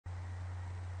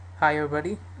Hi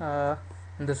everybody,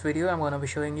 in this video I'm going to be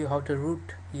showing you how to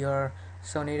root your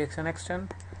Sony Ericsson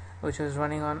X10 which is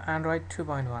running on Android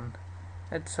 2.1.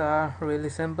 It's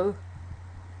really simple.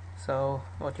 So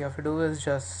what you have to do is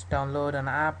just download an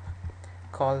app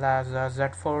called as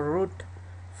Z4 Root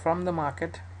from the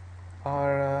market,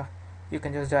 or you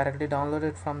can just directly download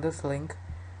it from this link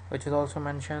which is also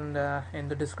mentioned in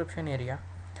the description area.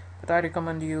 But I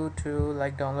recommend you to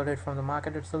download it from the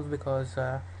market itself because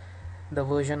the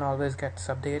version always gets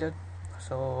updated.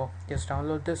 So just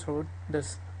download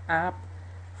this app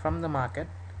from the market,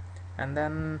 and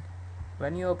then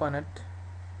when you open it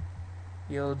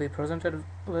you'll be presented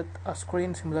with a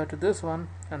screen similar to this one,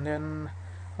 and then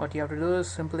what you have to do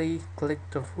is simply click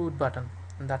the root button,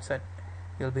 and that's it.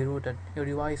 You'll be rooted. Your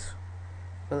device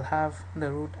will have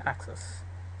the root access.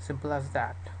 Simple as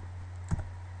that.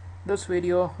 This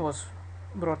video was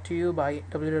brought to you by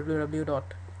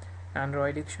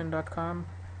www.androidaddiction.com.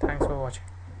 Thanks for watching.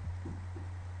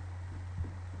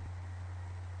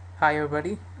 Hi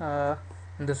everybody,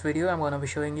 in this video I'm going to be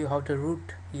showing you how to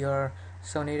root your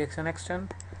Sony Ericsson X10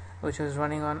 which is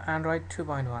running on Android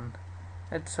 2.1.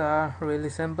 It's really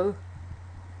simple.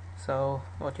 So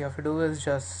what you have to do is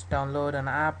just download an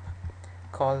app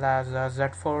called as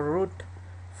Z4 Root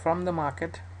from the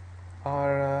market,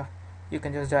 or you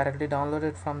can just directly download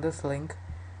it from this link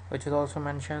which is also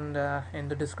mentioned in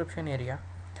the description area.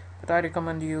 But I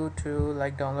recommend you to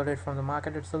download it from the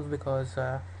market itself because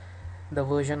the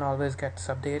version always gets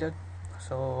updated.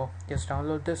 So just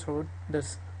download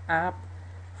this app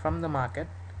from the market,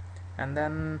 and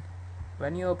then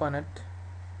when you open it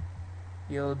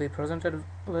you'll be presented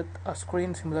with a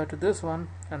screen similar to this one,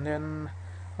 and then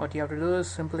what you have to do is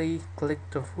simply click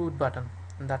the root button,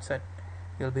 and that's it.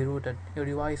 You'll be rooted. Your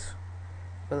device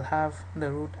will have the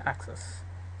root access.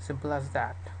 Simple as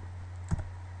that.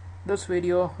 This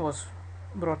video was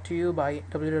brought to you by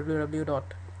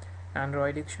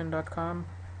www.androidaddiction.com.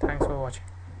 Thanks for watching.